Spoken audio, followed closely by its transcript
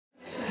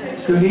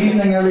Good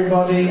evening,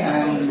 everybody,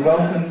 and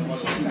welcome to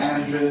St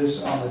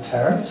Andrews on the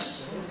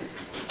Terrace.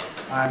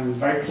 I'm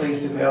very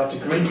pleased to be able to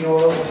greet you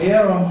all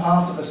here on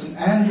behalf of the St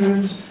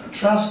Andrews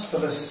Trust for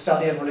the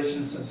Study of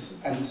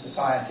Religions and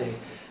Society,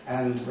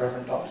 and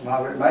Reverend Dr.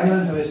 Margaret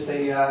Mayland, who is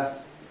the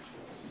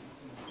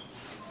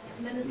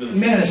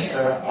Minister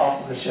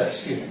of the Church.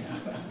 Excuse me.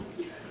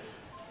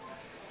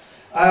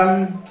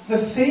 The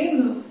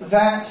theme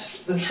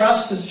that the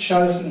Trust has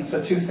chosen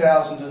for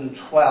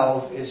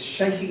 2012 is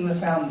shaking the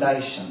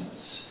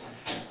foundations.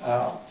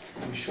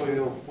 I'm sure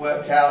you've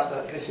worked out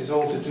that this is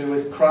all to do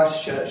with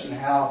Christchurch and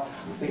how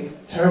the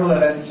terrible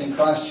events in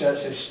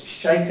Christchurch have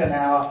shaken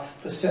our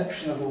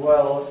perception of the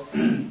world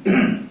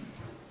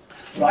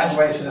right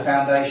away to the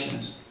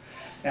foundations.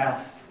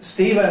 Now,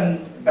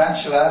 Stephen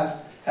Batchelor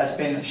has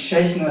been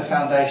shaking the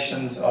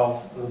foundations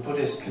of the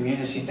Buddhist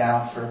community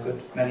now for a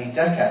good many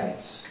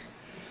decades.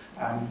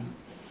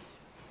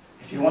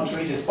 If you want to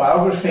read his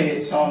biography,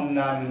 it's on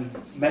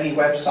many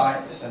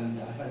websites and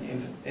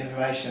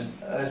information.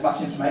 There's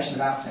much information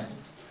about him.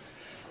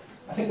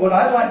 I think what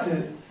I'd like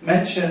to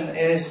mention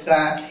is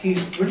that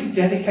he's really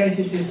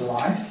dedicated his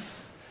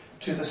life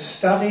to the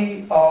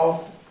study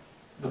of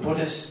the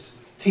Buddhist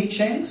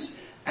teachings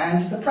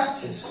and the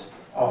practice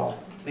of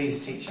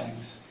these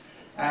teachings.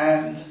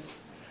 And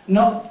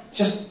not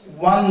just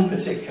one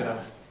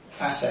particular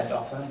facet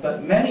of them,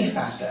 but many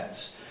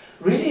facets,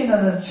 really in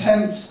an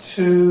attempt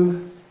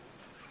to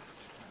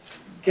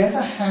get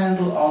a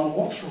handle on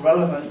what's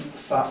relevant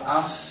for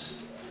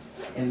us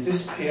in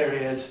this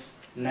period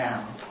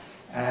now.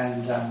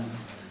 And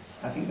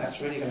I think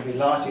that's really going to be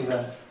largely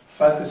the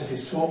focus of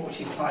his talk, which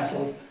he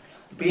titled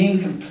Being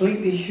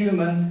Completely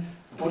Human,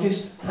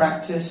 Buddhist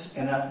Practice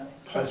in a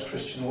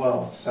Post-Christian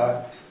World.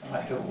 So I'd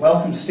like to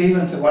welcome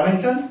Stephen to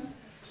Wellington,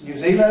 to New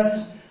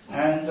Zealand,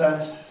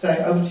 and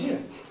say over to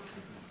you.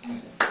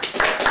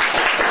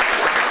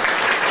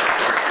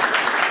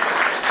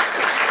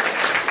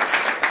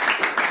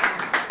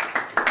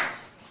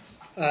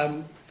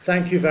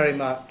 Thank you very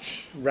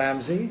much,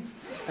 Ramsey,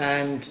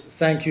 and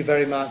thank you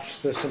very much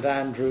the St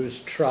Andrews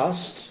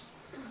Trust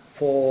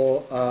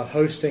for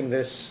hosting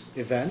this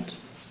event.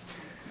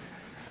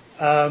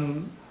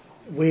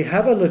 We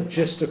have a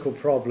logistical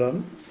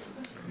problem.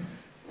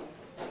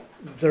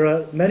 There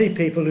are many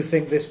people who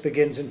think this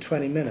begins in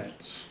 20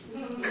 minutes.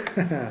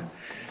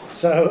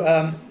 So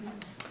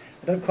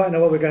I don't quite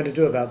know what we're going to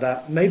do about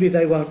that. Maybe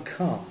they won't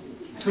come.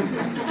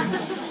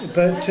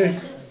 But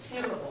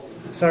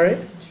sorry?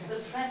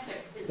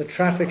 The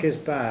traffic is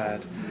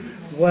bad.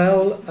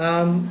 Well,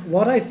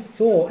 what I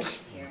thought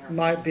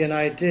might be an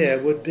idea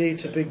would be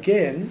to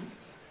begin,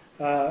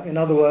 in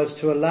other words,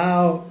 to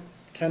allow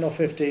 10 or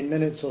 15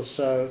 minutes or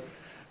so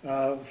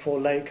for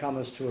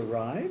latecomers to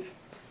arrive,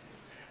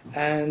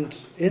 and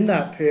in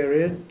that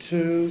period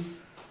to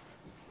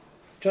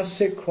just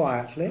sit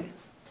quietly,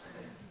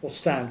 or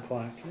stand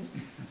quietly,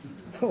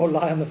 or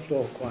lie on the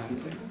floor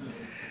quietly.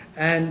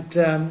 And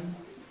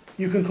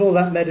you can call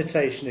that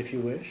meditation if you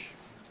wish.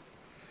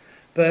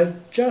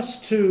 But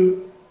just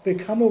to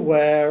become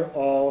aware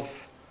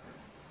of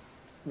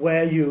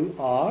where you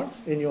are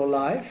in your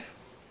life,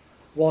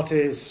 what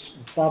is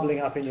bubbling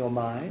up in your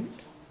mind,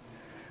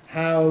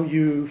 how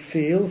you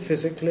feel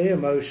physically,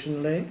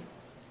 emotionally,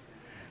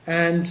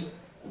 and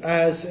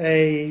as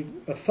a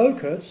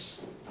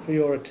focus for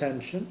your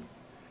attention,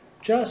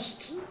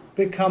 just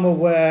become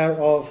aware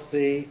of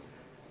the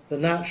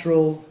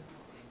natural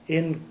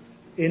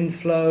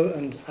inflow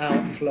and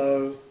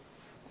outflow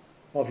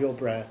of your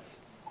breath.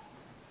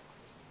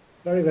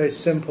 Very, very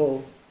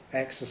simple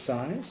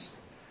exercise.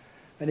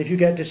 And if you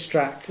get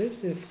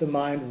distracted, if the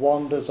mind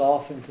wanders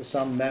off into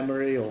some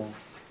memory or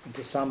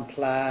into some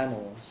plan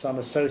or some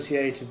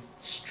associated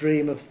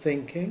stream of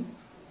thinking,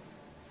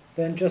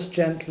 then just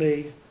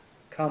gently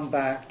come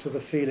back to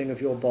the feeling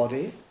of your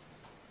body,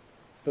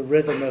 the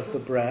rhythm of the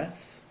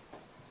breath,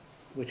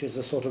 which is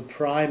a sort of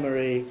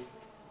primary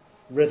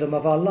rhythm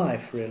of our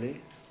life,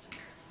 really,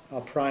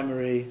 our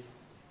primary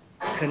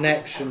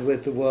connection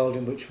with the world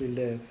in which we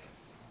live.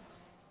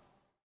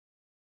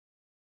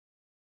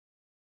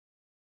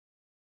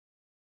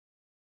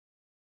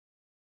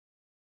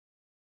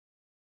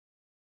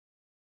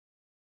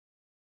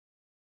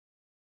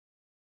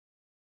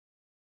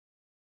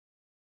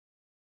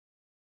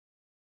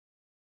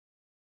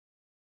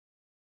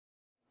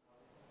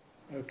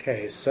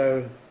 Okay,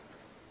 so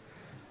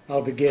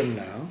I'll begin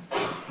now.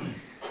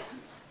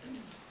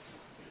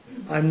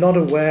 I'm not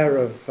aware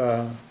of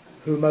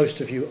who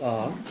most of you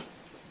are.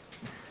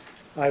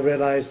 I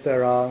realize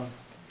there are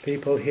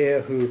people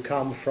here who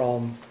come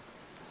from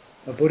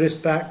a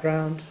Buddhist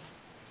background,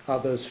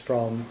 others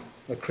from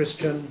a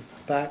Christian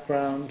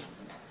background,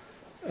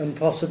 and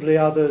possibly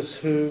others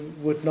who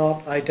would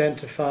not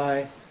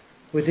identify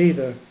with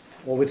either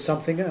or with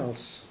something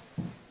else.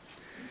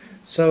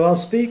 So I'll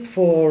speak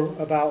for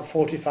about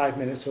 45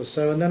 minutes or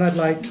so, and then I'd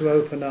like to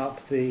open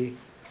up the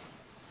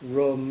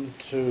room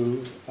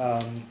to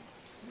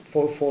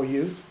for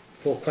you,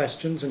 for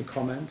questions and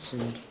comments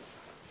and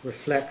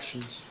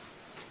reflections.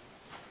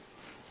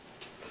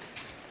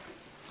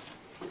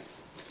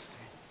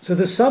 So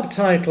the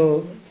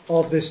subtitle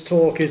of this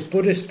talk is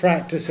Buddhist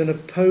Practice in a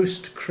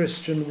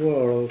Post-Christian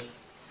World.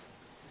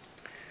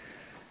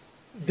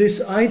 This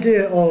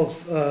idea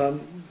of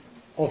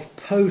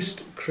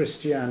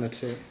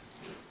post-Christianity,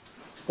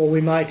 or we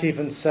might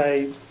even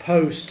say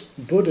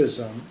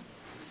post-Buddhism,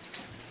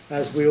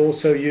 as we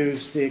also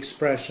use the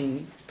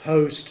expression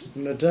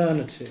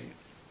post-modernity,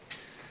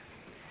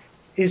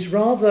 is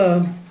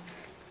rather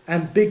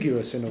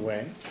ambiguous in a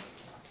way.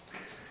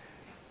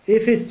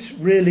 If it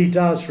really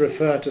does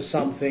refer to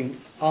something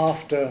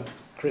after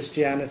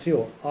Christianity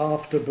or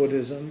after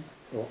Buddhism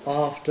or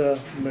after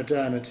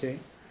modernity,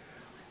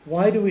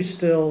 why do we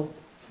still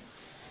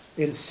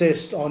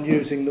insist on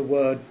using the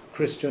word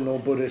Christian or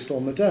Buddhist or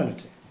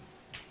modernity?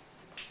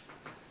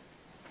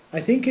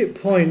 I think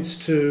it points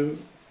to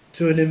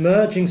an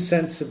emerging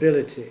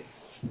sensibility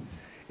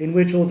in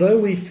which, although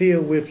we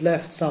feel we've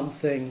left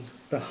something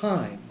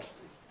behind,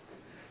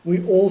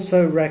 we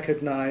also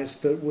recognize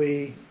that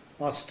we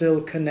are still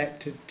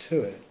connected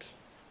to it.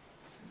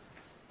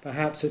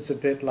 Perhaps it's a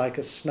bit like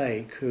a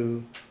snake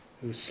who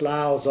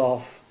sloughs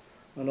off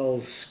an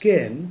old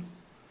skin,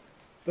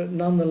 but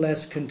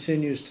nonetheless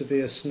continues to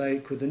be a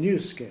snake with a new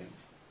skin.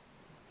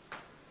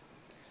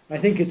 I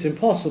think it's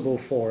impossible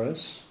for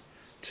us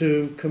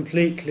to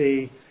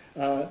completely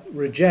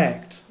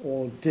reject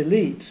or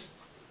delete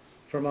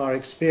from our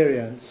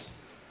experience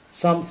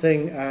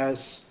something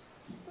as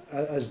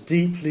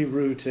deeply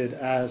rooted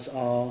as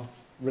our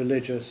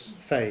religious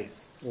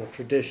faith or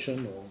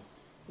tradition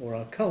or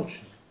our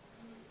culture.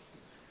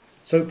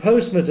 So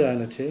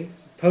post-modernity,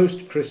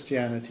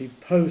 post-Christianity,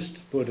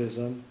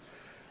 post-Buddhism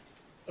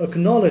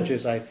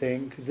acknowledges, I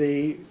think,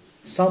 the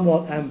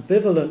somewhat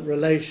ambivalent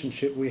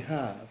relationship we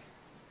have,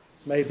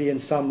 maybe in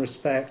some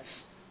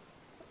respects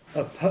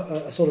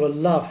a sort of a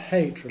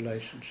love-hate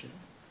relationship.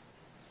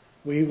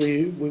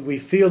 We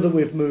feel that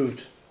we've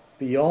moved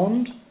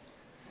beyond,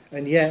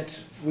 and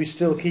yet we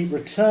still keep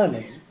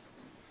returning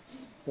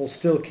or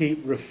still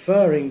keep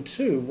referring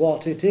to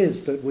what it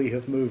is that we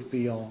have moved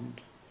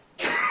beyond.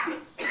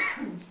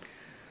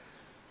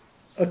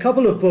 A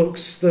couple of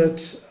books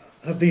that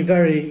have been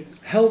very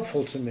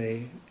helpful to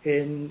me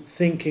in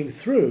thinking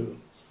through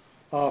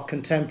our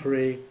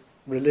contemporary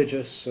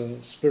religious,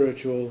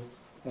 spiritual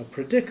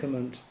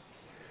predicament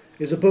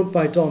is a book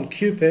by Don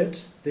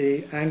Cupid,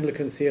 the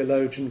Anglican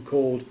theologian,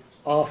 called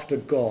After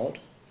God,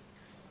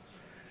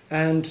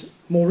 and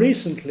more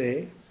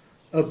recently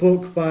a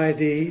book by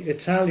the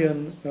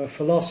Italian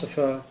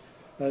philosopher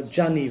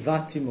Gianni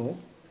Vattimo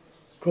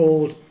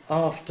called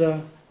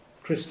After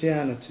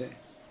Christianity.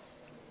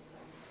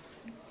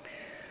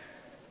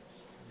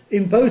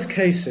 In both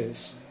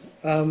cases,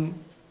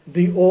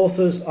 the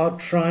authors are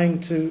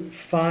trying to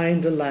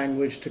find a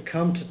language to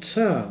come to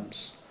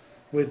terms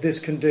with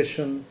this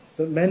condition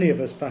that many of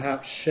us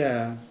perhaps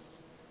share.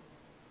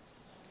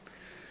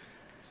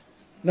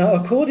 Now,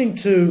 according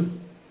to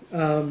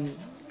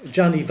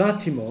Gianni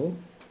Vattimo,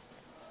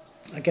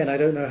 again, I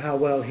don't know how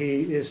well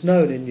he is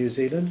known in New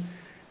Zealand,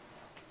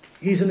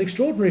 he's an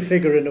extraordinary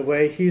figure in a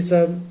way. He's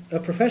a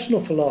professional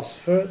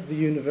philosopher at the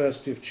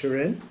University of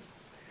Turin.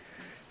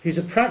 He's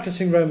a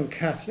practicing Roman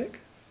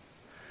Catholic,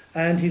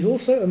 and he's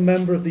also a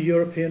member of the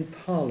European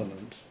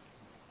Parliament.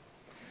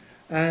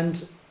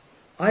 And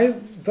I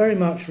very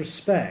much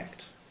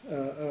respect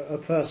a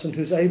person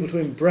who's able to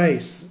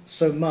embrace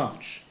so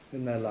much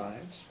in their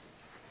lives.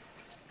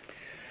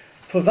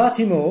 For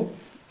Vattimo,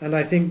 and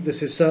I think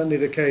this is certainly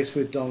the case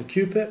with Don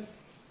Cupid,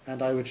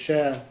 and I would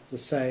share the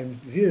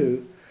same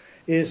view,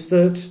 is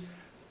that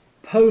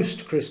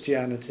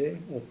post-Christianity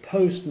or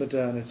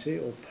post-modernity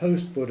or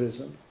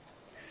post-Buddhism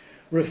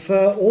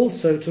refer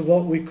also to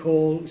what we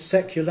call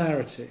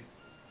secularity,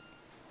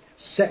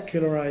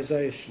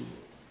 secularisation.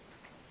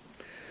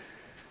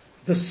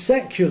 The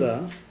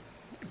secular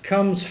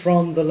comes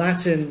from the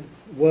Latin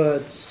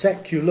word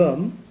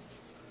seculum,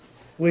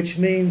 which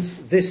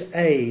means this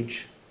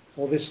age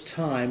or this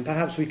time,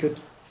 perhaps we could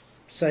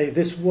say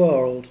this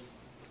world,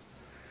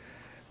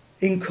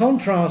 in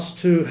contrast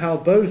to how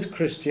both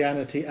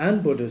Christianity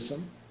and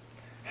Buddhism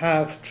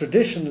have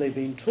traditionally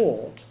been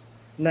taught,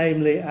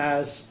 namely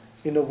as,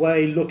 in a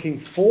way, looking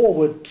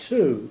forward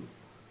to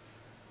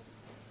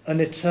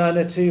an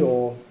eternity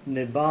or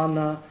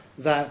nibbana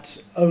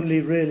that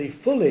only really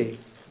fully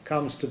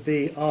comes to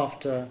be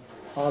after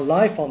our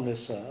life on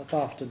this earth,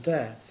 after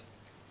death.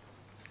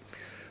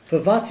 For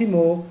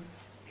Vattimo,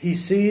 he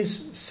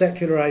sees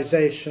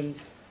secularization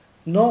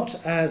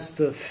not as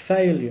the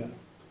failure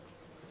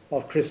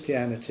of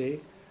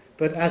Christianity,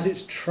 but as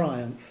its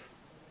triumph.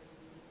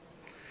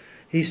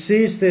 He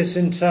sees this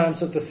in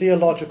terms of the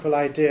theological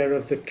idea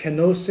of the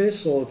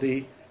kenosis, or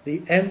the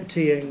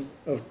emptying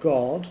of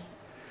God,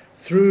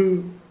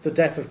 through the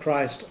death of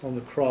Christ on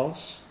the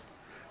cross,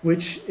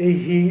 which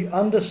he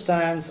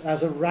understands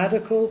as a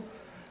radical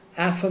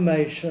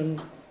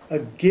affirmation, a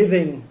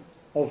giving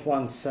of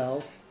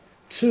oneself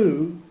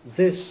to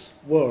this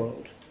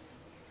world,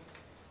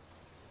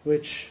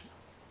 which,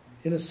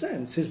 in a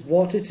sense, is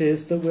what it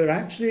is that we're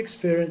actually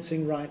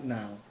experiencing right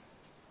now.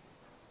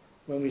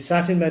 When we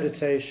sat in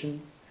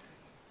meditation,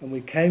 and we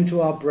came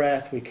to our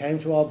breath, we came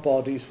to our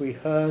bodies, we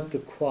heard the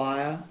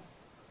choir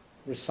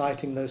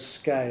reciting those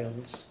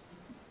scales,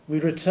 we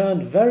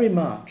returned very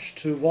much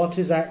to what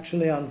is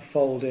actually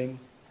unfolding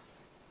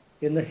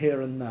in the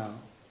here and now.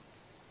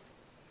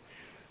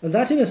 And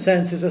that, in a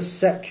sense, is a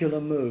secular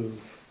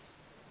move.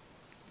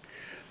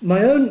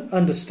 My own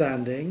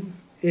understanding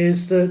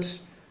is that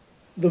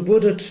the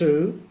Buddha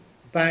too,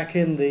 back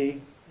in the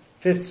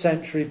 5th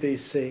century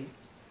BC,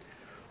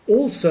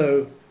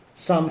 also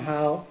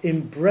somehow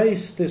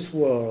embraced this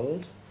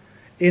world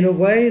in a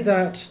way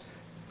that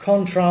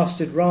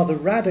contrasted rather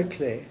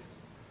radically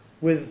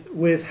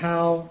with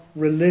how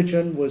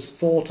religion was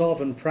thought of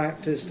and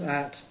practiced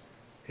at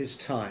his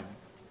time.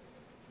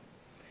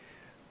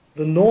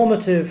 The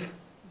normative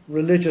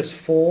religious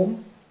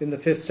form in the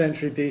 5th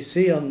century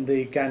BC on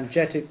the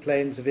Gangetic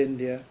plains of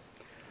India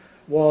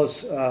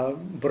was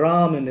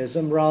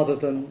Brahmanism rather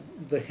than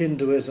the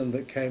Hinduism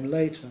that came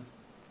later.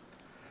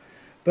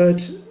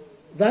 But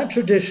that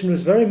tradition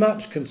was very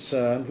much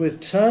concerned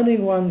with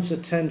turning one's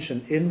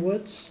attention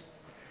inwards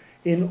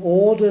in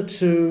order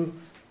to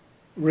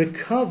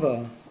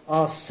recover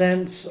our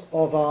sense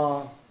of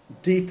our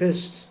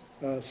deepest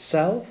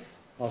self,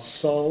 our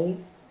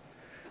soul,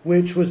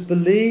 which was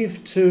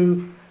believed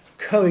to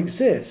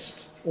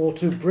coexist or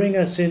to bring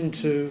us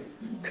into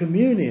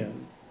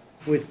communion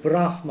with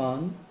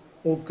Brahman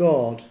or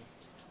God.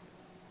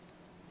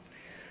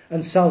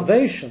 And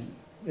salvation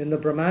in the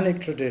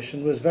Brahmanic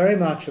tradition was very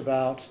much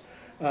about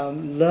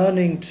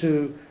learning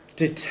to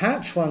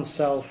detach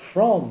oneself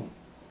from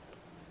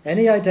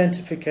any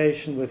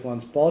identification with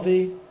one's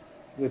body,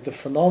 with the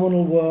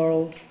phenomenal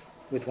world,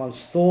 with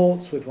one's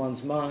thoughts, with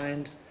one's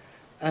mind,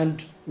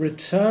 and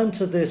return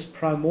to this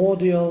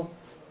primordial,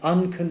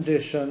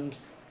 unconditioned,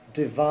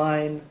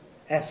 divine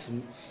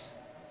essence,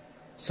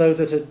 so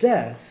that at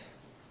death,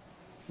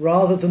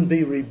 rather than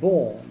be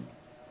reborn,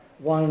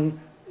 one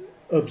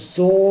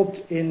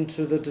absorbed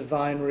into the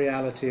divine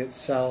reality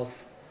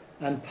itself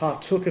and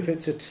partook of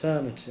its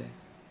eternity.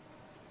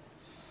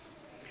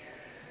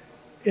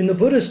 In the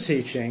Buddha's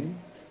teaching,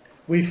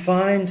 we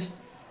find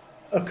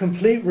a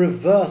complete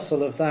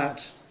reversal of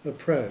that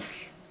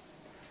approach.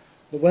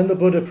 That when the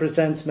Buddha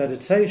presents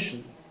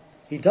meditation,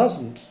 he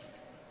doesn't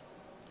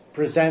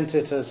present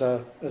it as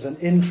an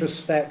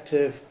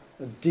introspective,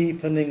 a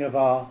deepening of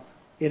our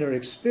inner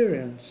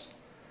experience,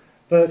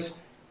 but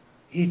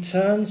he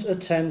turns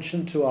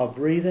attention to our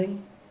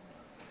breathing,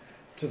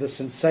 to the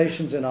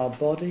sensations in our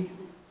body,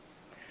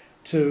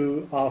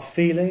 to our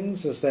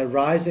feelings as they're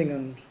rising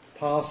and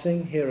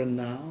passing here and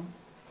now,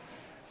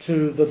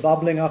 to the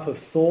bubbling up of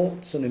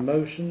thoughts and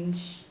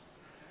emotions,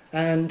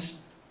 and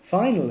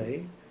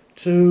finally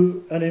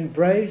to an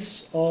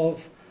embrace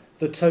of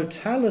the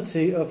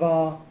totality of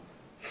our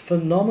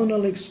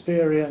phenomenal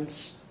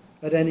experience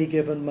at any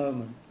given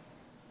moment.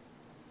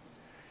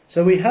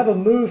 So we have a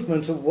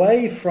movement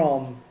away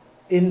from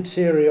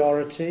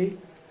interiority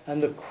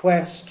and the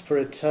quest for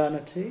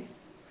eternity,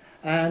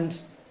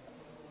 and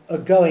a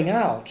going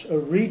out, a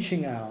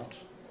reaching out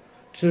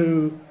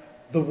to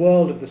the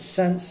world of the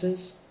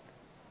senses,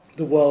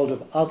 the world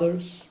of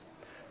others,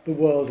 the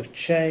world of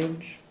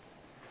change,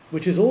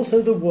 which is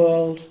also the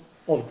world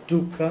of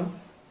dukkha,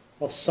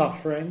 of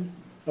suffering,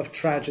 of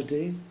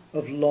tragedy,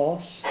 of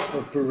loss,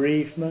 of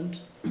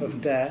bereavement, of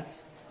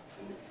death.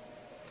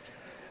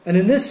 And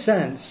in this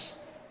sense,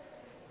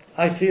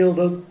 I feel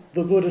that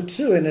the Buddha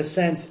too, in a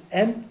sense,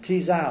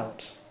 empties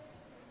out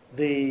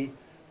the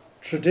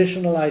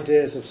traditional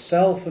ideas of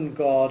self and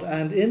God,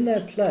 and in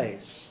their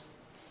place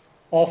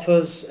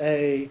offers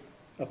a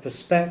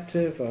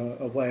perspective,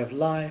 a way of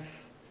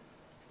life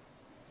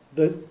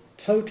that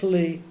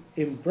totally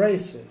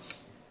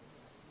embraces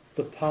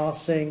the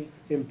passing,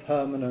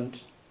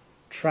 impermanent,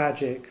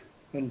 tragic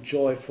and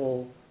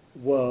joyful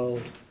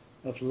world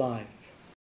of life.